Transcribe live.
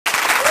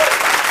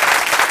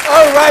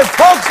All right,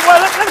 folks.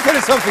 Well, let me tell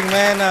you something,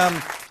 man.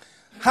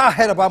 I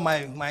heard about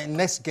my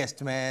next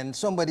guest, man.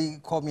 Somebody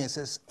called me and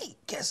says, "Hey,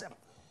 KSM,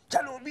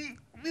 Charlie,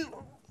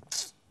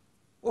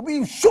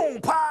 we show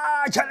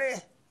pa,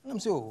 Charlie." And I'm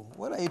saying, "Oh,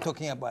 what are you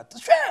talking about?"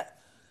 Sure,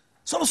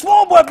 some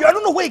small boy. I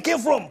don't know where he came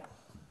from.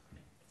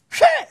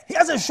 Sure, he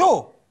has a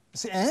show. I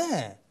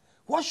say,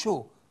 what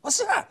show? I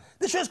say,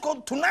 the show is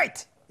called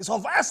Tonight. It's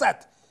on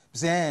Viasat. I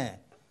say,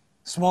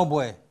 small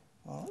boy.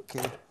 Oh,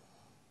 okay.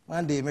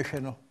 One day, make sure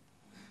no.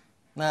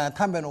 Nah,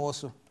 time ben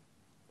also.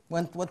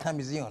 What time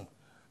is he on?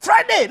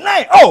 Friday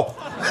night. Oh!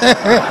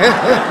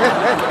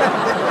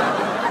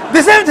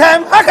 The same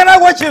time, how can I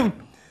watch him?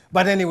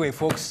 But anyway,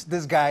 folks,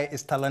 this guy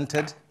is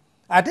talented.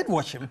 I did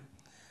watch him.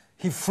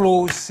 He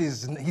flows,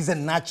 he's a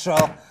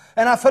natural.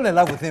 And I fell in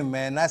love with him,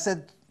 man. I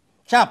said,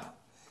 chap,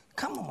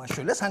 come on my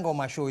show. Let's hang on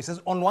my show. He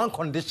says, on one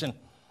condition.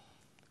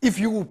 If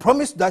you will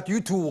promise that you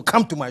two will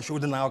come to my show,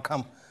 then I'll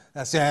come.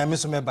 I say, I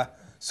miss Meba.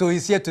 So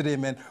he's here today,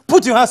 man.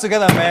 Put your hands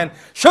together, man.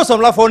 Show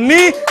some love for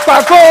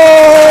Kpakpo.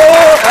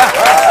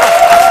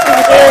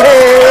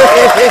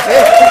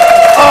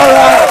 All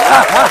right.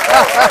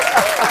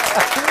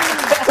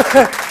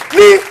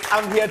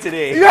 I'm here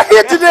today. You're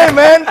here today,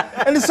 man.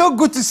 And it's so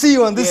good to see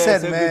you on this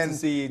set, so man. Good to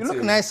see you look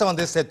too. nicer on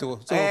this set, too.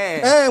 So,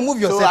 move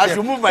your so set. I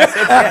should move my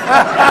set.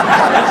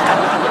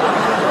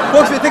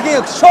 Folks, we're taking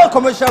a short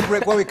commercial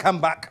break. When we come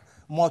back,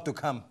 more to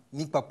come.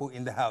 Kpakpo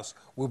in the house.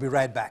 We'll be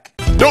right back.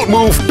 Don't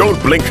move,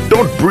 don't blink,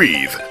 don't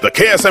breathe. The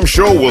KSM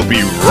Show will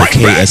be right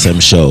back.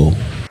 KSM Show.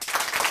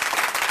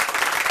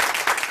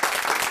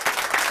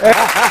 We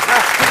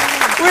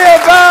are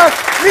back.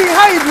 Lee,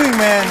 how you doing,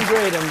 man? I'm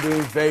great. I'm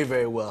doing very,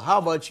 very well. How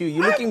about you?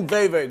 You're looking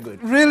very, very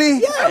good. Really?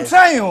 Yes. I'm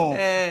trying.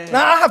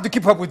 Now I have to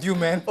keep up with you,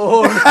 man.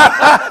 Oh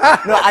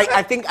no,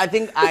 I think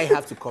I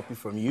have to copy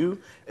from you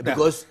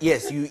because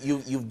yes,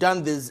 you've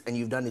done this and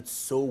you've done it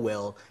so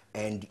well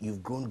and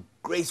you've grown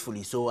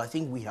gracefully. So I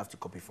think we have to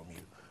copy from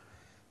you.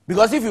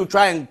 Because if you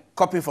try and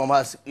copy from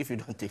us, if you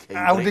don't take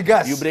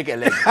care, you break a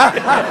leg.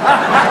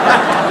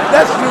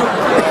 That's true.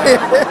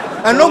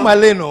 I know my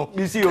lane, no.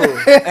 You see,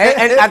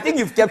 and I think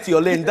you've kept your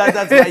lane.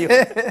 That's why you.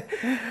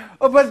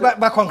 Oh,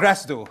 but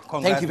congrats, though.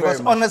 Congrats. Thank you very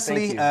because much.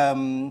 honestly,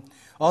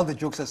 all the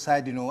jokes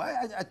aside, you know,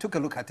 I took a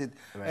look at it,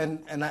 right.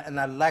 and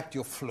I liked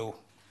your flow.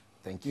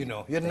 Thank you. You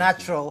know, you're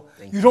natural.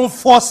 You don't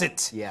force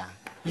it. Yeah.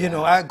 You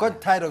know, I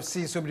got tired of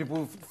seeing so many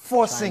people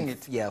forcing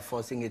it. Yeah,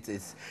 forcing it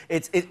is.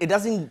 It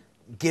doesn't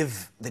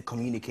give the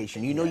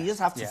communication. You know, you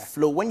just have to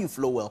flow. When you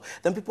flow well,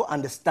 then people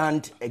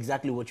understand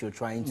exactly what you're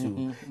trying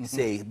to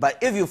say. But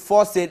if you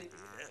force it,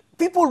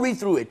 people read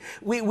through it.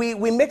 We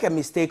make a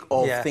mistake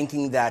of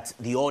thinking that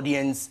the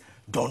audience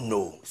don't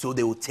know, so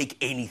they will take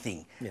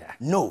anything. Yeah.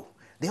 No,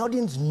 the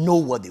audience know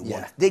what they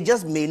want. They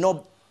just may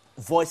not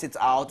voice it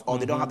out, or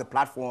they don't have the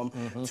platform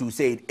to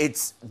say it.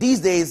 It's these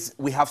days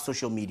we have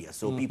social media,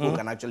 so people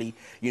can actually,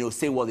 you know,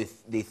 say what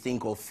they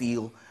think or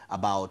feel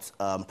about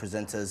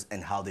presenters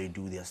and how they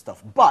do their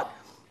stuff. But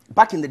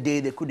back in the day,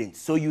 they couldn't.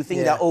 So you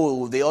think that,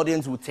 oh, the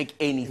audience will take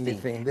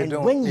anything.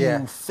 And when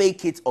you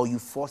fake it or you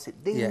force it,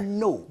 they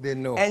know. They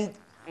know. And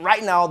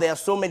right now, there are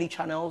so many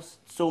channels,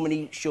 so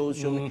many shows,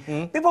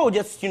 people will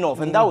just tune off,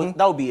 and that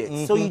will be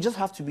it. So you just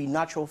have to be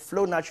natural,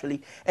 flow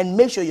naturally, and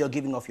make sure you're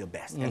giving off your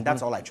best. And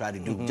that's all I try to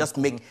do. Just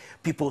make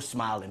people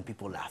smile and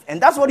people laugh.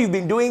 And that's what you've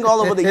been doing all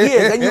over the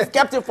years. And you've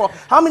kept it for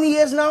how many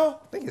years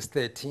now? I think it's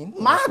 13.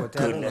 My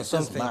goodness,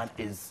 this man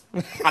is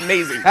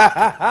amazing.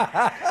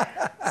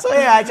 So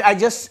yeah, I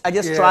just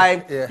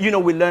try. Yeah. You know,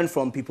 we learn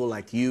from people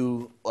like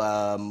you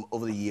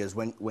over the years.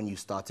 When you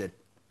started,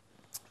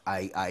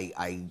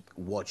 I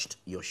watched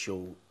your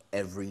show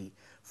every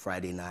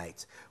Friday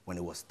night when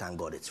it was Thank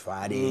God It's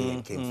Friday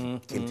and came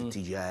to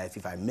TGIF.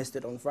 If I missed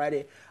it on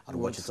Friday, I'd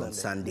watch it on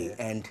Sunday.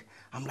 And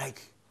I'm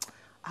like,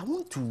 I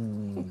want to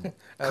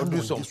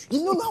do something.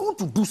 You know, I want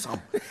to do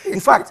something. In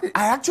fact,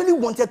 I actually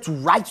wanted to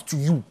write to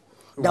you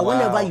that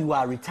whenever you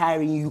are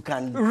retiring, you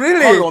can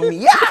call on me.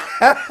 Yeah.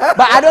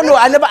 But I don't know.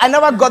 I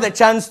never got the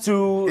chance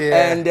to.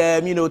 And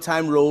you know,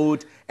 time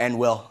rolled, and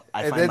well,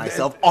 I find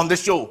myself on the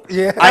show.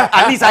 Yeah.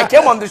 At least I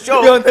came on the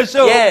show. You're on the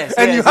show. Yes.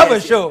 And you have a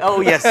show.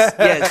 Oh yes,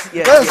 yes.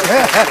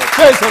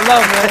 Show some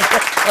love, man.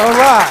 All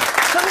right.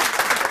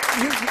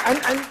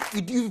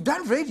 And you've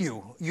done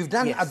radio. You've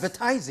done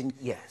advertising.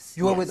 Yes.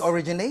 You were with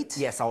Originate?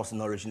 Yes, I was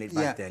in Originate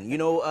back then. You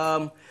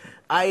know,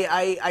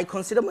 I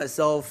consider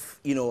myself,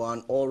 you know,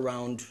 an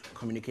all-round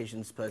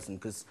communications person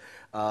because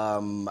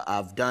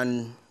I've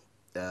done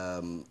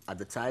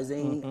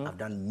advertising, I've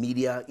done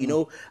media. You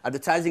know,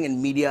 advertising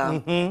and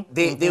media,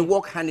 they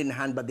work hand in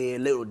hand, but they're a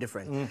little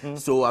different.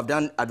 So I've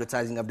done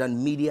advertising, I've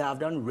done media, I've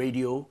done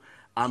radio,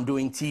 I'm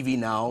doing TV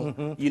now,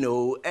 you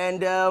know,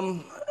 and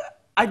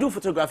I do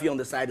photography on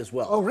the side as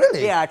well. Oh,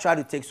 really? Yeah, I try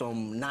to take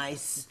some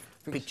nice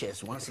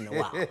pictures once in a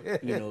while,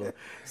 you know.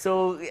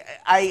 So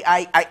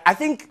I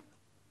think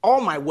all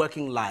my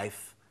working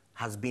life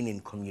has been in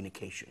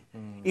communication.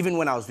 Even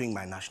when I was doing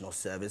my national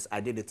service,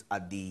 I did it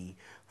at the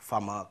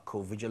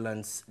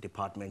pharmacovigilance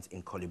department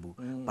in Kolibu.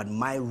 But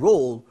my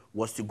role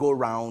was to go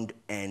around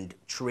and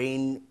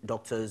train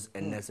doctors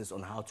and nurses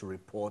on how to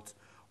report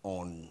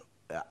on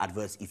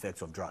adverse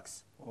effects of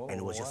drugs. And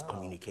it was just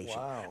communication.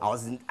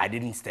 I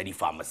didn't study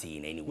pharmacy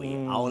in any way.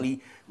 I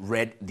only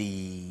read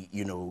the,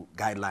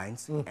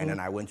 guidelines, and then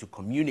I went to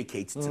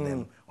communicate to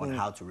them on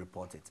how to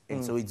report it.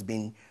 And so it's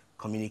been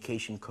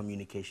communication.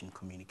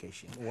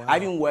 I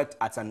even worked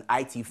at an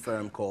IT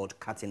firm called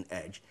Cutting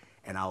Edge,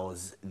 and I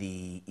was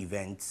the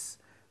events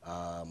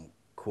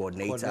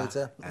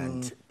coordinator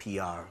and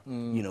PR.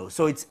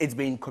 So it's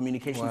been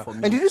communication for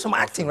me. And you do some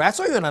acting, right? I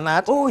saw you in an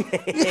ad. Oh yeah,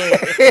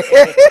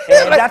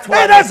 that's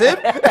why. That's it.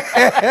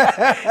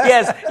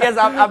 yes.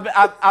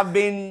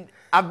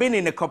 I've been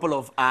in a couple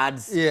of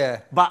ads.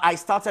 Yeah. But I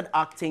started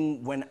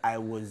acting when I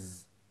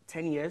was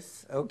 10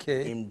 years.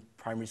 Okay. In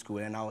primary school,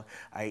 and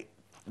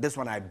this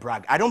one I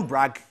brag. I don't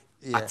brag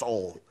at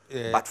all.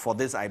 Yeah. But for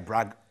this, I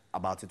brag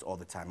about it all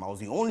the time. I was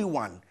the only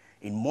one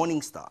in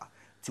Morning Star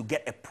to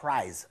get a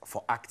prize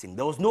for acting.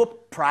 There was no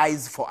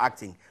prize for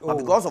acting, but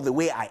because of the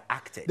way I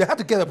acted, they had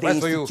to get a prize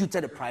for you. They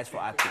instituted a prize for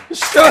acting.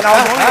 Sure. And I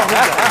was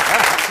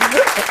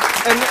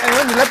and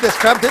when you left, they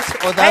scrapped it,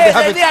 or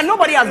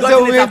nobody has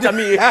gotten it after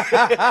me.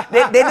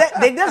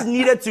 they just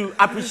needed to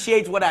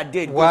appreciate what I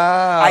did.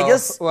 Wow. I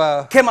just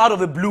came out of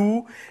the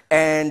blue,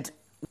 and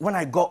when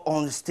I got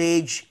on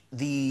stage,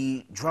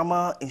 the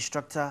drama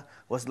instructor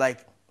was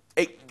like,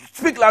 "Hey,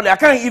 speak loudly, I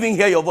can't even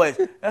hear your voice."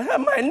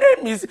 My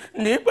name is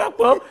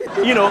Kpakpo,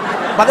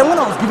 But then when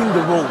I was giving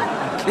the role,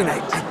 I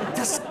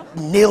just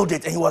nailed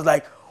it, and he was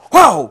like,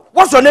 "Wow,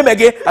 what's your name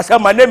again?" I said,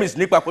 "My name is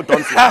Kpakpo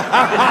Thompson."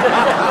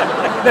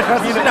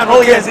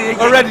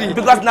 Already.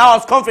 Because now I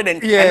was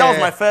confident, and that was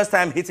my first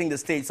time hitting the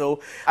stage, so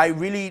I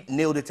really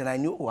nailed it, and I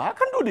knew, I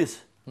can do this.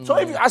 So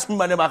if you ask me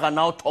my name, I can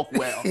now talk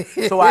well.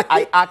 So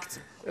I act.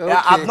 Okay.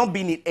 I've not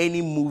been in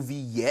any movie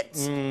yet,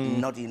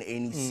 not in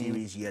any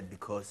series yet,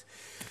 because,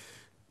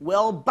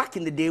 well, back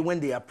in the day when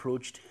they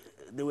approached,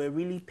 they were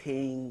really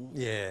paying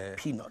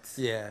peanuts.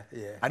 Yeah.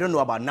 I don't know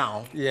about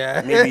now.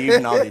 Yeah. Maybe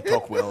if now they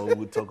talk well,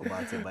 we'll talk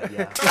about it, but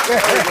yeah.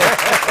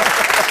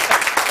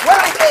 Well,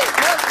 I think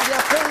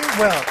they're paying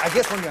well. I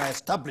guess when you're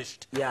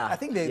established, I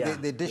think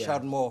they dish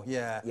out more.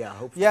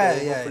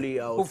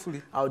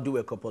 Hopefully, I'll do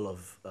a couple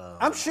of.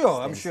 I'm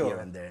sure. Here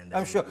and there.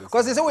 I'm sure.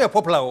 Because they say we're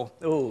popular.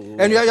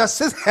 And you're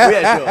sister. We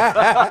are sure.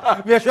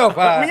 We are sure.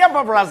 We are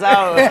popular.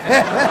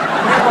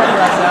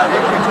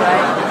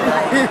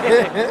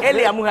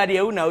 Elia muhadi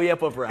una we are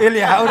popular.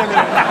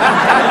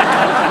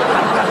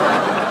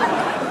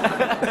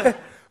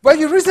 But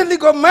you recently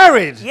got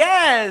married.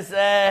 Yes.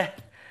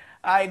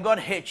 I got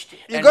hitched.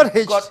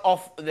 Got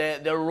off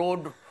the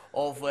road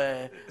of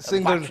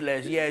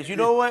bachelors. Yes,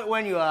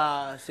 when you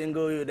are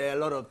single, there are a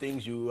lot of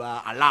things you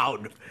are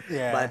allowed.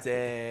 Yeah. But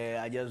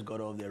I just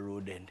got off the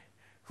road and.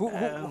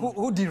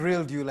 Who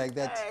derailed you like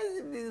that?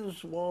 This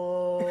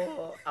small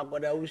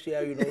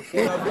Agbadawusia,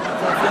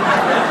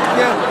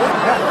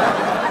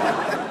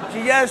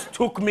 She just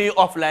took me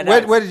off like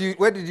that.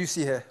 Where did you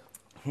see her?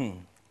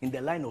 In the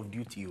line of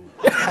duty. You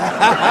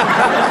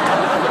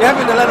have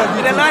in the line of duty?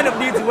 In the line of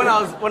duty,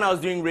 when I was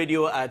doing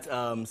radio at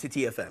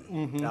City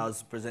FM, I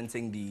was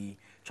presenting the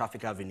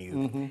Traffic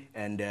Avenue,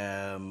 and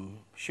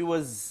she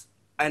was,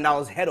 and I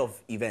was head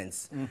of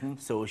events,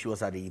 so she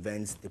was at the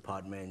events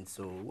department,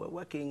 so we're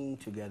working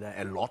together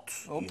a lot.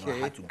 I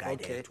had to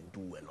guide her to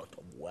do a lot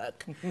of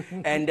work,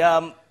 and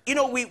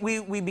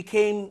we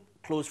became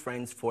close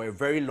friends for a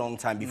very long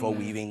time before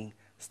we even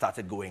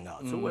started going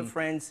out. So we're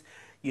friends,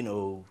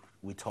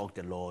 we talked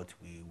a lot,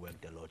 we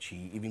worked a lot.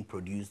 She even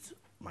produced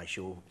my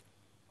show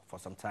for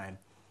some time.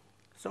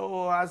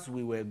 So as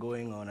we were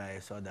going on, I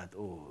saw that,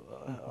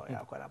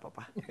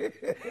 papa.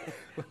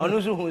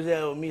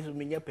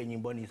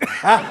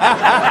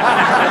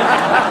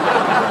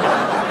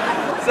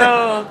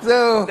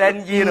 So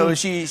then,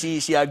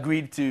 she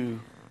agreed to,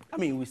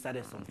 we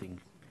started something,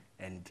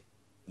 and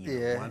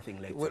one thing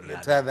led to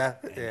the other.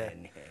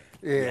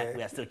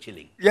 We are still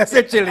chilling. You're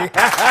still chilling.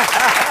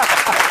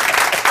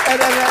 And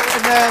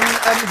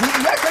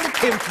he actually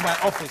came to my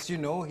office, He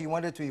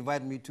wanted to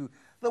invite me to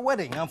the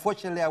wedding.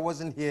 Unfortunately, I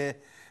wasn't here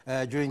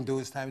during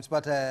those times.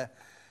 But,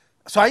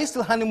 so are you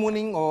still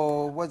honeymooning,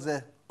 or what's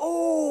the...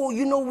 Oh,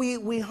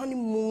 we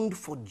honeymooned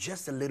for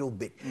just a little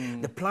bit.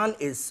 The plan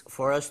is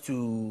for us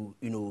to,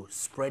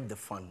 spread the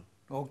fun.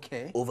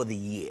 Over the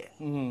year,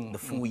 the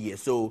full year.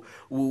 So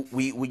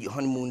we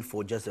honeymooned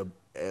for just a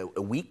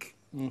week.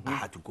 I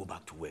had to go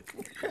back to work.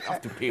 I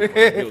have to pay for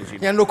the bills.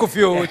 No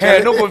confuse.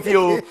 No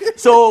confuse.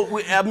 So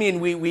we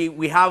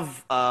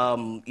have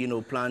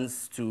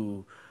plans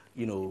to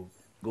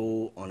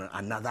go on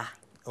another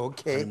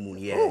honeymoon.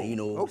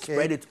 Yeah,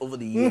 spread it over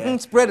the year.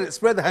 Spread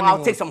the honeymoon.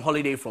 I'll take some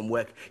holiday from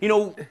work. You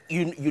know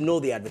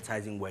the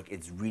advertising work.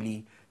 It's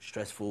really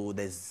stressful.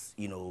 There's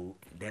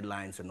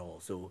deadlines and all.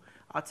 So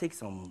I'll take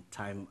some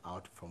time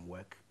out from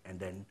work, and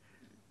then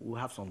we'll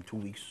have some 2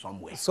 weeks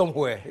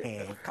somewhere.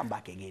 And come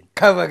back again.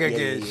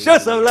 Yeah. Show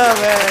some love,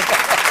 man.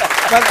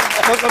 but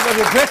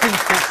the great thing,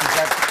 folks, is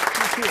that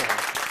he's here.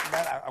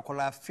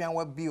 Akola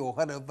Fianwa B or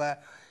whatever,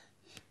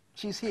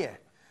 she's here.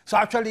 So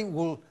actually,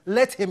 we'll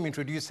let him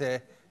introduce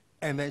her,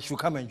 and then she'll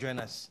come and join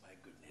us. My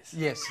goodness.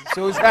 Yes.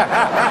 So it's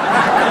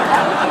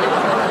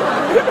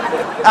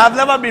I've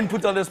never been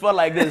put on the spot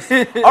like this.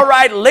 All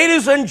right,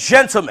 ladies and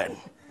gentlemen,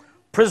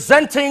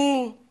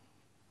 presenting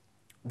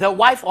the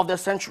wife of the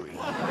century, the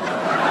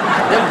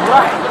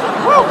bride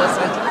of the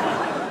century.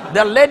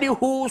 The lady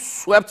who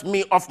swept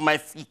me off my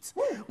feet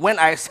when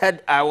I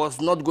said I was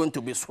not going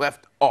to be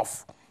swept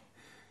off.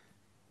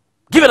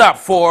 Give it up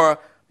for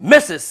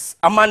Mrs.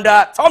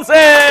 Amanda Thompson.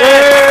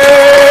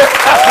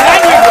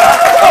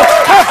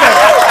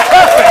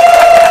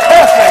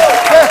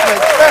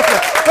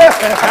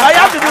 Perfect. I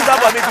have to do that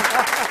for me.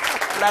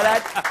 Like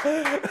that.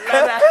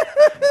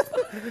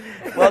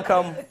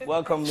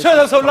 Welcome. Show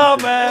them some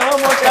love, man.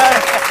 One more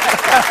time.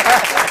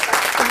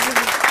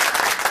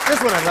 This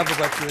one I love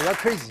about you. You're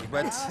crazy,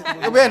 but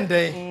when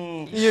they,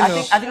 you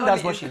know. I think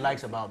that's what she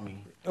likes about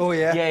me. Oh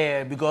yeah.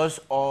 Yeah, because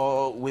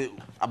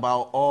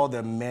about all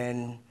the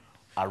men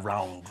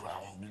around,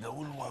 the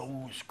only one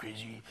who is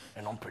crazy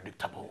and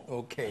unpredictable.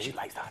 Okay. She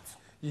likes that.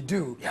 You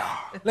do. Yeah.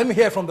 Let me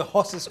hear from the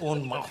horse's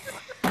own mouth.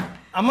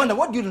 Amanda,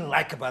 what do you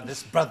like about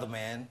this brother,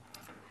 man?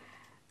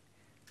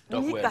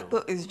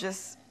 Kpakpo is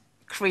just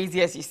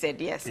crazy, as you said.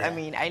 Yes, Yeah. I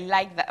mean, I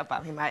like that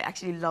about him. I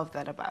actually love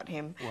that about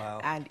him. Wow.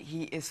 And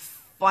he is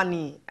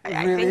funny.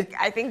 Really?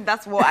 I think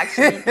that's what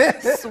actually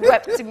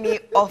swept me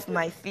off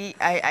my feet.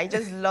 I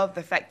just love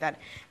the fact that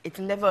it's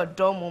never a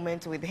dull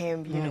moment with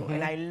him, you know.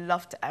 And I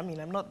love to. I mean,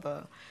 I'm not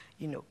the,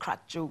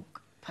 crack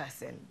joke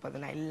person, but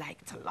then I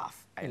like to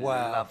laugh. I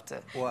love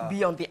to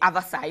be on the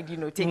other side,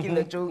 taking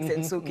the jokes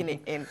and soaking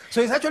it in.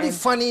 So he's actually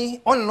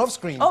funny on and off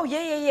screen. Oh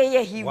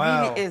yeah. He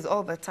Wow. really is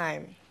all the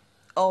time.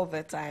 All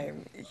the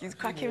time. He's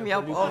cracking me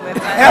up all the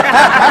time.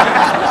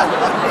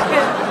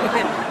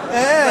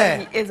 Yeah.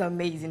 But he is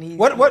amazing. He's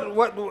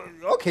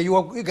Okay,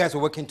 you guys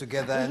were working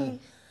together, and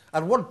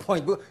at what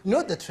point? You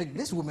know the trick.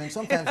 These women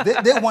sometimes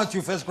they want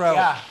you first crowd,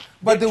 Yeah.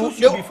 but They choose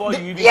you before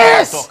you even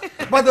yes, talk.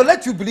 but they'll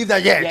let you believe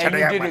that Yeah, you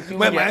did it.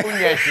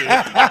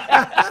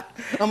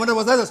 Amanda,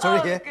 was that the story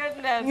Oh, here?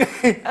 goodness.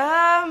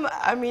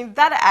 I mean,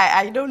 that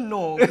I don't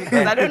know,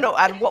 because I don't know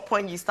at what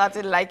point you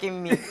started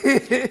liking me.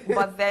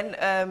 But then,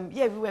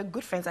 yeah, we were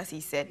good friends, as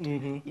he said.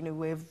 We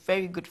were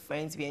very good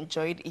friends. We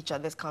enjoyed each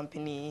other's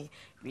company.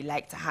 We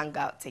liked to hang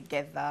out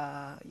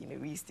together.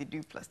 We used to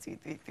do +2,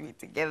 3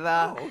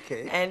 together. Oh,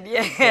 okay. And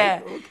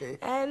yeah. Okay.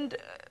 And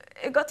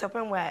it got to a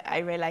point where I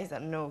realized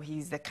that, no,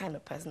 he's the kind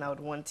of person I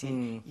would want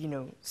to,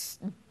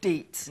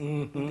 date.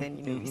 And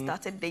then, we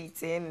started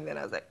dating, and then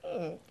I was like,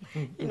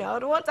 I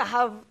would want to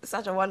have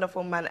such a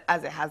wonderful man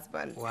as a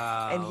husband.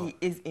 Wow. And he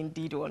is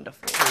indeed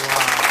wonderful.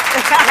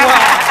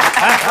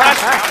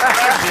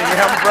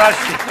 I'm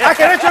brushing. I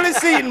can actually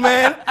see it,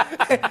 man.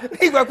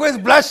 Kpakpo is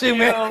blushing,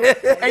 man.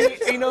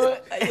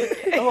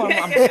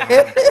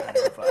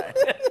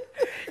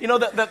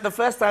 The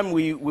first time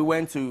we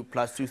went to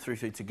 +2,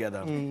 3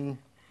 together,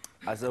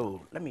 I said,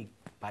 oh, let me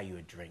buy you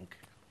a drink.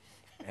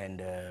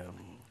 And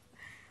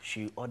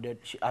she ordered,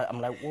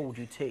 I'm like, what would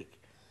you take?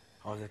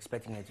 I was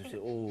expecting her to say,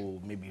 oh,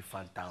 maybe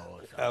Fanta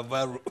or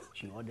something.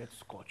 She ordered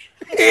Scotch.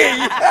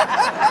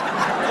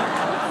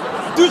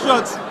 2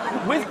 shots.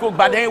 With Coke,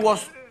 but then it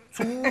was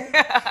 2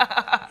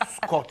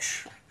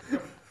 Scotch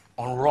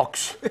on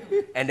rocks,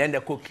 and then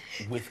the Coke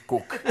with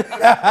Coke.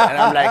 And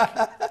I'm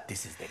like,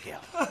 this is the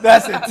girl.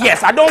 That's it.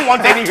 Yes, I don't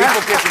want any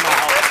hypocrites in my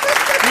house.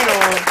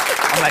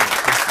 I'm like,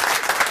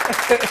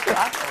 I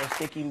was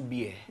taking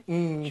beer.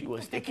 She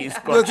was taking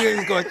Scotch.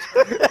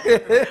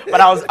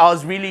 But I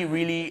was really,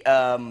 really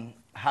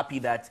happy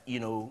that,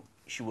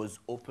 she was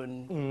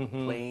open,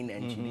 plain,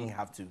 and she didn't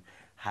have to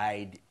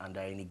hide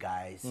under any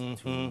guise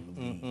to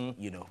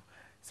be,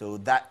 So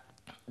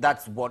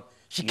that's what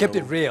She kept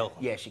it real.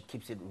 Yeah, she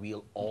keeps it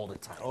real all the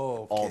time.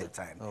 Oh, okay. All the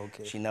time.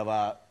 Okay. She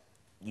never,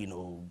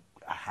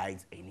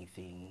 hides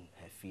anything,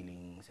 her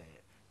feelings, her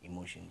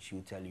emotions. She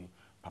will tell you,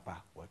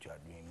 Papa, what you are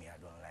doing me, I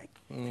don't like.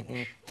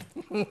 Finish.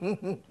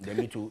 Then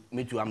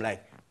me too, I'm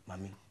like,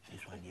 Mommy,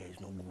 this one here is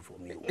not good for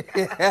me.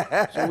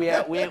 So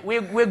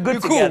we're good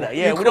together.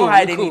 Yeah, we don't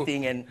hide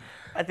anything, and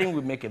I think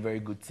we make a very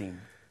good team.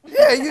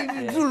 Yeah, you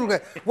do look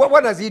like.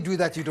 What does he do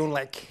that you don't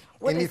like?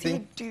 What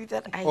Anything? does he do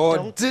that I or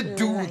don't did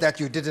do like? that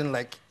you didn't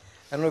like?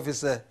 I don't know if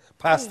it's a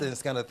past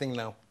tense kind of thing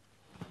now.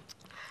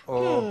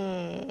 Or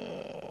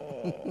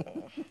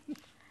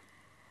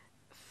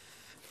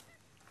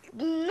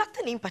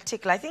Nothing in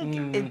particular. I think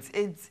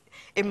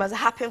it must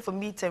happen for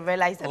me to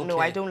realize that no,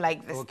 I don't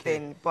like this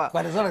thing. But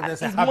as long as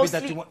there's a it's habit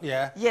that you want,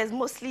 yeah. Yeah, it's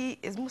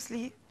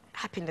mostly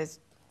happiness,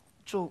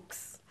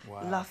 jokes,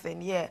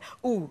 laughing. Yeah.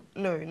 Oh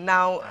no,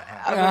 now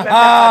I remember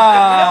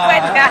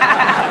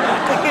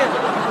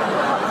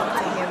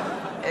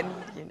and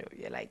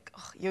you're like,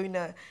 oh, you're in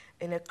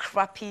a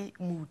crappy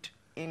mood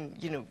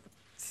in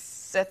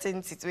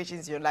certain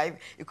situations in your life.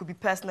 It could be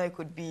personal, it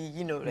could be,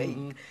 like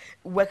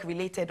work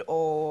related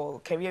or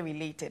career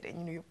related.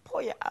 And, you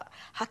pour your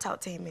heart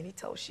out to him and he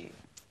tells you,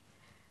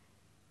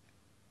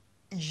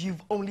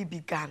 you've only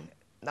begun.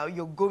 now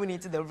you're going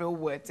into the real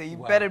world, so you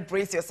better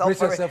brace yourself Brace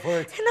for yourself for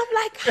it. And I'm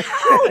like,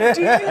 how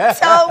do you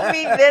tell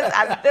me this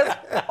at this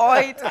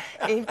point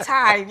in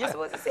time? You're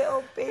supposed to say,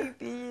 oh, baby,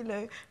 you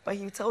know, but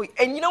he'll tell you.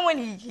 And you know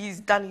when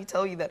he's done, he'll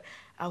tell you that,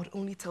 I would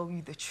only tell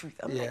you the truth.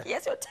 I'm like,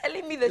 yes, you're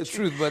telling me the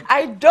truth, but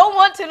I don't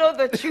want to know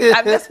the truth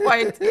at this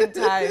point in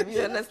time.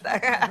 You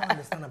understand? I don't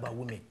understand about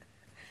women.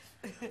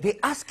 They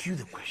ask you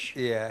the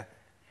question. Yeah.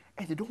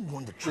 And they don't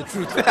want the truth.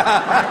 they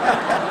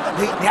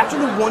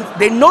actually want,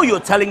 they know you're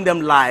telling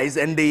them lies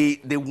and they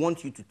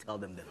want you to tell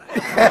them the lies.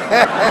 The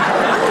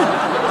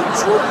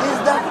truth is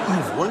that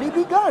you've only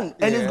begun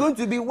and it's going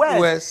to be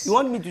worse. You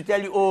want me to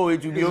tell you, oh,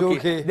 it will be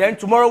okay. Then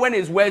tomorrow when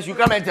it's worse, you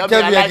come and tell me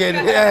I lied.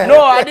 again.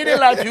 No, I didn't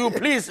lie to you.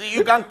 Please,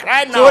 you can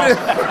cry now. So what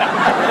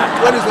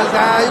is this?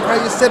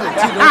 You said it.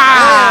 You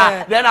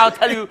know? Then I'll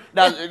tell you,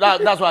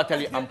 that's what I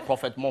tell you, I'm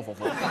Prophet Mofo.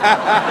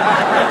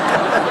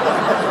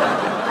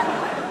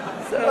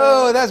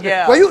 Oh, that's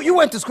good. Well, you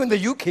went to school in the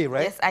UK,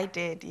 right? Yes, I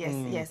did. Yes,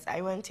 yes.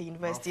 I went to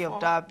University of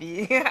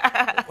Derby. Yes,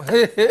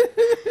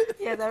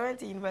 I went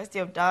to University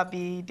of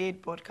Derby,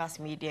 did broadcast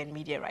media and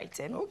media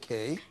writing.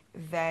 Okay.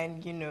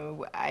 Then, you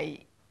know,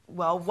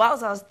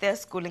 whilst I was there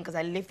schooling, because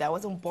I lived there, I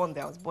wasn't born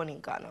there, I was born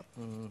in Ghana.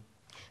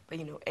 But,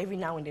 you know, every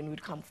now and then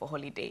we'd come for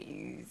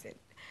holidays. And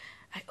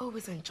I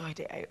always enjoyed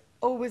it. I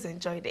always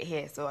enjoyed it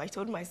here. So I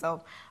told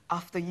myself,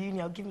 after uni,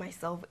 I'll give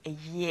myself a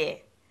year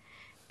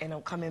and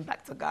I'm coming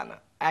back to Ghana.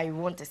 I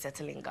want to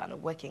settle in Ghana,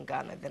 work in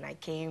Ghana. Then I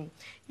came,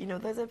 you know,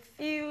 there's a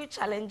few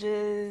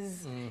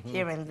challenges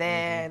here and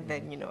there.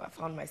 Then, you know, I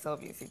found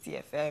myself in City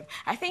FM.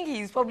 I think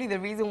he's probably the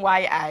reason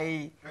why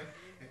I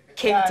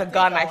came to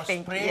Ghana, I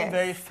think. Praying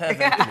very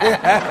fervently.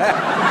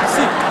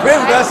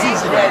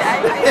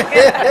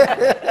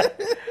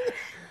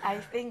 I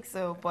think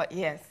so, but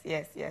yes.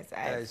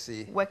 I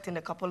see. Worked in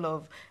a couple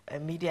of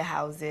media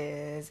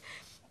houses.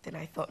 Then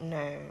I thought,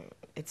 no,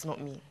 it's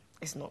not me.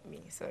 It's not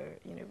me. So,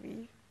 you know,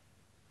 we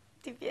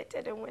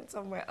deviated and went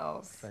somewhere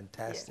else.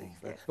 Fantastic.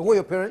 Yes. And who are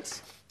your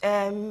parents?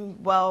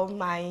 Well,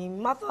 my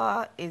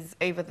mother is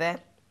over there.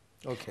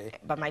 Okay.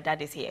 But my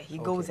dad is here. He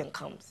goes and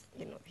comes.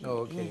 You know,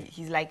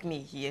 he's like me.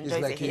 He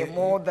enjoys like it here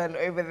more than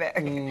over there.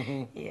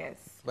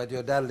 Yes. But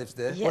your dad lives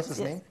there. Yes, what's his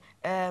name?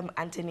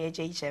 Anthony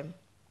JHM.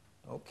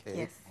 Okay.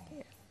 Yes.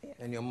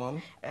 And your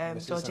mom?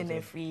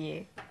 Georgina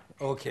Free.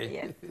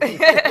 Okay.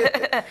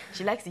 Yes.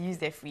 She likes to use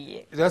their free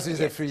year. She likes to use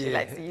their free year. She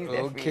likes to use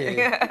their free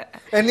year.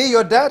 And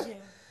your dad? Yeah.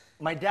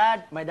 My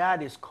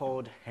dad is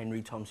called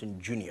Henry Thompson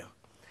Jr.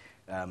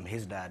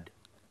 His dad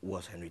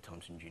was Henry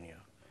Thompson Jr.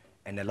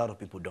 And a lot of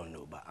people don't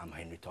know, but I'm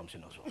Henry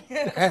Thompson as well.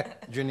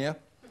 Junior?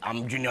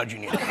 I'm Junior.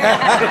 Yes,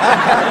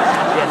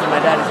 my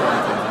dad is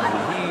Henry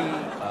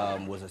Thompson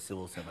Jr. He was a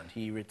civil servant.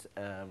 He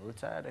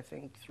retired, I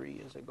think, 3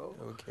 years ago.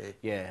 Okay.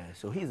 Yeah,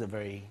 so he's a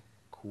very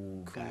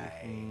cool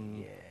guy.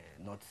 Yeah,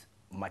 not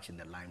much in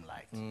the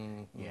limelight.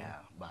 Yeah,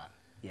 but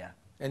yeah.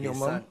 And your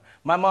mom?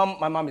 My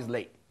mom is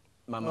late.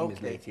 My mom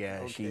is late,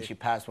 yeah. Okay. She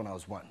passed when I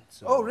was 1.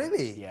 So, oh,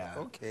 really? Yeah.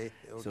 Okay.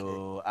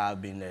 So I've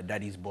been a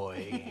daddy's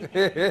boy.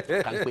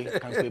 Can't boy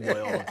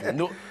all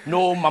through.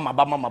 No mama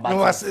ba.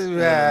 No,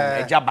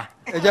 Ejaba.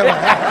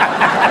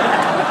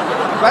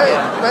 But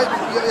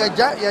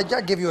your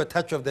dad gave you a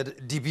touch of the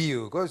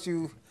DBU, because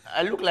you...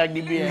 I look like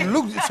DB. You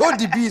look so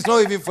DB, it's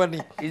not even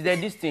funny. Is there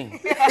this thing?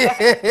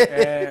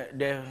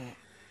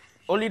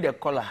 Only the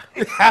collar.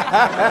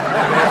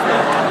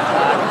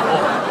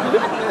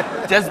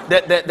 Just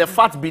the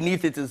fat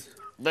beneath it is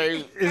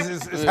very...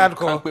 It's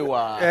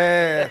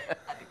hardcore.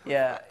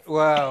 Yeah.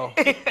 Wow.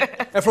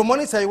 And from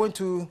Morningstar you went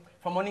to...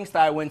 From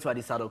Morningstar I went to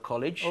Adisado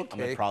College.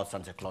 Okay. I'm a proud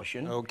Santa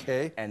Clausian.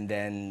 Okay. And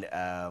then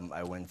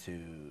I went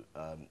to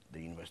the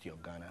University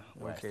of Ghana,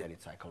 where I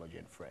studied psychology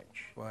and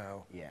French.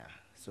 Wow. Yeah.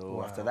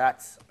 So after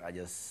that, I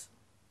just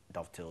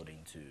dovetailed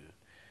into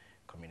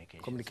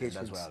communications. Communications. So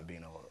that's where I've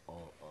been all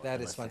That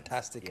is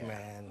fantastic,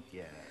 man.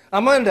 Yeah.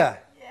 Amanda.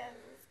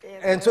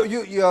 Yes. And so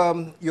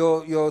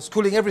your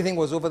schooling, everything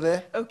was over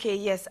there? Okay,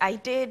 yes. I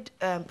did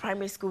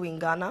primary school in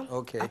Ghana.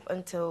 Okay. Up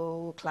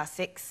until class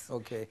 6.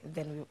 Okay.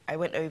 Then I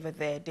went over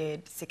there,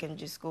 did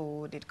secondary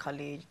school, did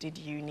college, did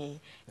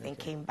uni, then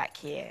came back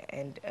here.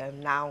 And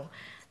now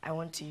I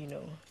want to, you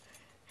know,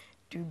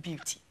 do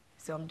beauty.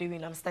 So I'm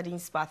studying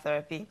spa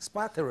therapy.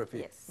 Spa therapy?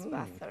 Yes,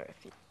 spa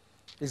therapy.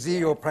 Is he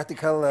your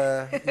practical...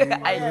 I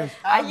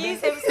use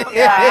him sometimes.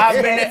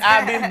 Yeah,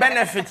 I've been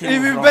benefiting.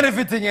 You've been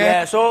benefiting, eh?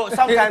 Yeah, so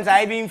sometimes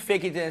I even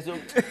fake it and so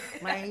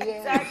my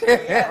hair have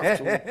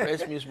to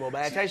press me small.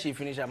 By the time she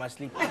finish, I must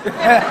sleep.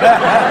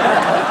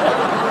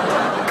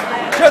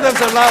 Show them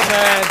some love,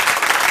 man.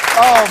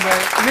 Oh man,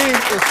 me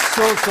is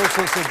so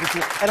beautiful.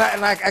 And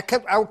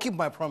I will keep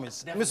my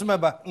promise. Mr.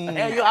 Member.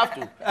 Yeah, you have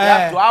to.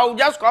 I'll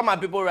just call my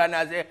people right now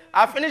and say,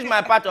 I finished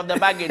my part of the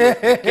baggage.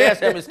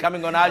 KSM is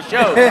coming on our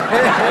show.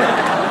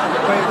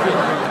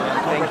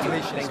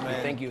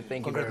 Thank you.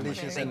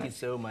 Congratulations. Thank you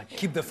so much.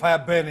 Keep the fire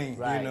burning,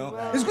 you know.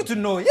 Wow. It's good to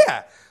know,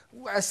 yeah.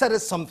 I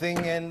started something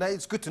and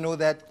it's good to know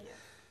that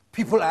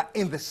people are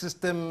in the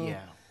system.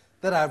 Yeah.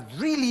 that are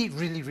really,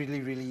 really,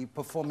 really, really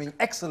performing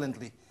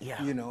excellently.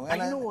 Yeah. You know, but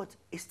you know what?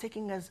 It's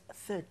taking us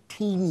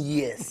 13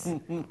 years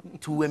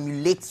to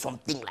emulate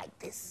something like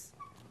this.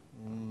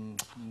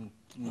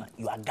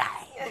 You are a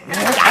guy.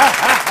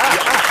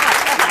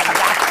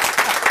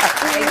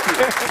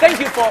 Thank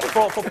you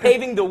for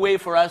paving the way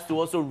for us to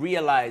also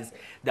realize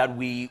that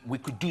we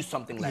could do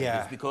something like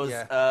this, because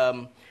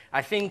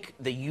I think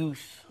the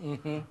youth,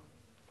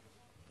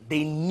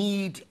 they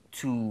need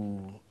to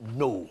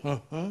know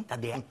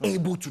that they are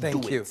able to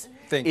do it.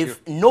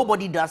 If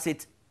nobody does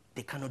it,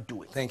 they cannot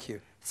do it. Thank you.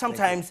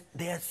 Sometimes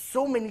there are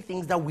so many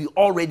things that we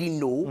already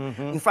know.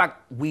 In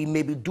fact, we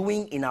may be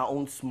doing in our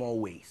own small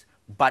ways.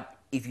 But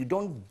if you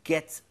don't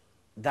get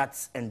that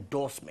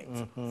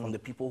endorsement from the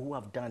people who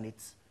have done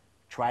it,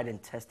 tried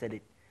and tested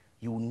it,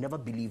 you will never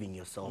believe in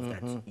yourself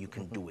that you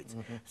can do it.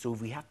 So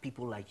if we have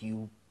people like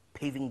you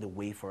paving the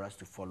way for us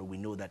to follow, we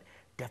know that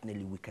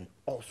definitely we can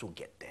also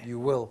get there. You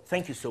will.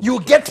 Thank you so much. You'll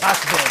get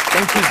past there.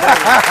 Thank you very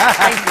much.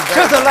 Thank you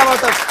very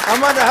much.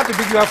 Amanda, I have to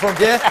pick you up from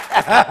here.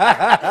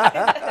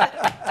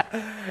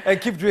 And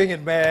keep doing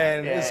it,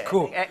 man. Yeah. It's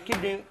cool.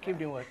 Keep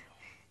doing what?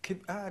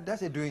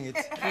 That's it, doing it.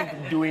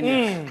 Keep doing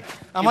it.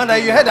 Amanda,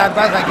 you heard the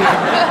advice I gave you.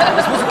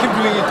 You're supposed to keep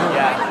doing it too.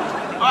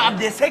 Yeah.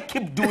 They say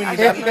keep doing it.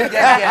 Don't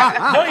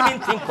even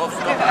think of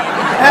stopping.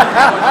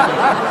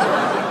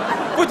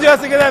 Put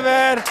yours together,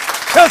 man.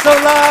 Show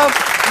some love.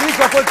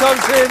 Kpakpo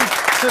Thompson,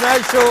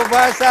 Tonight Show,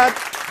 Viasat,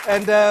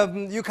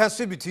 and you can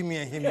switch between me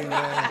and him. In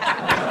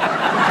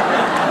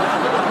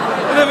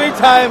the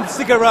meantime,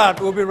 stick around.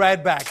 We'll be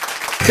right back.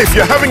 If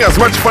you're having as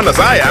much fun as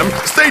I am,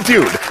 stay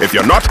tuned. If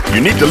you're not, you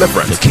need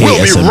deliverance. The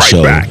We'll be KSM right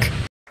show. back.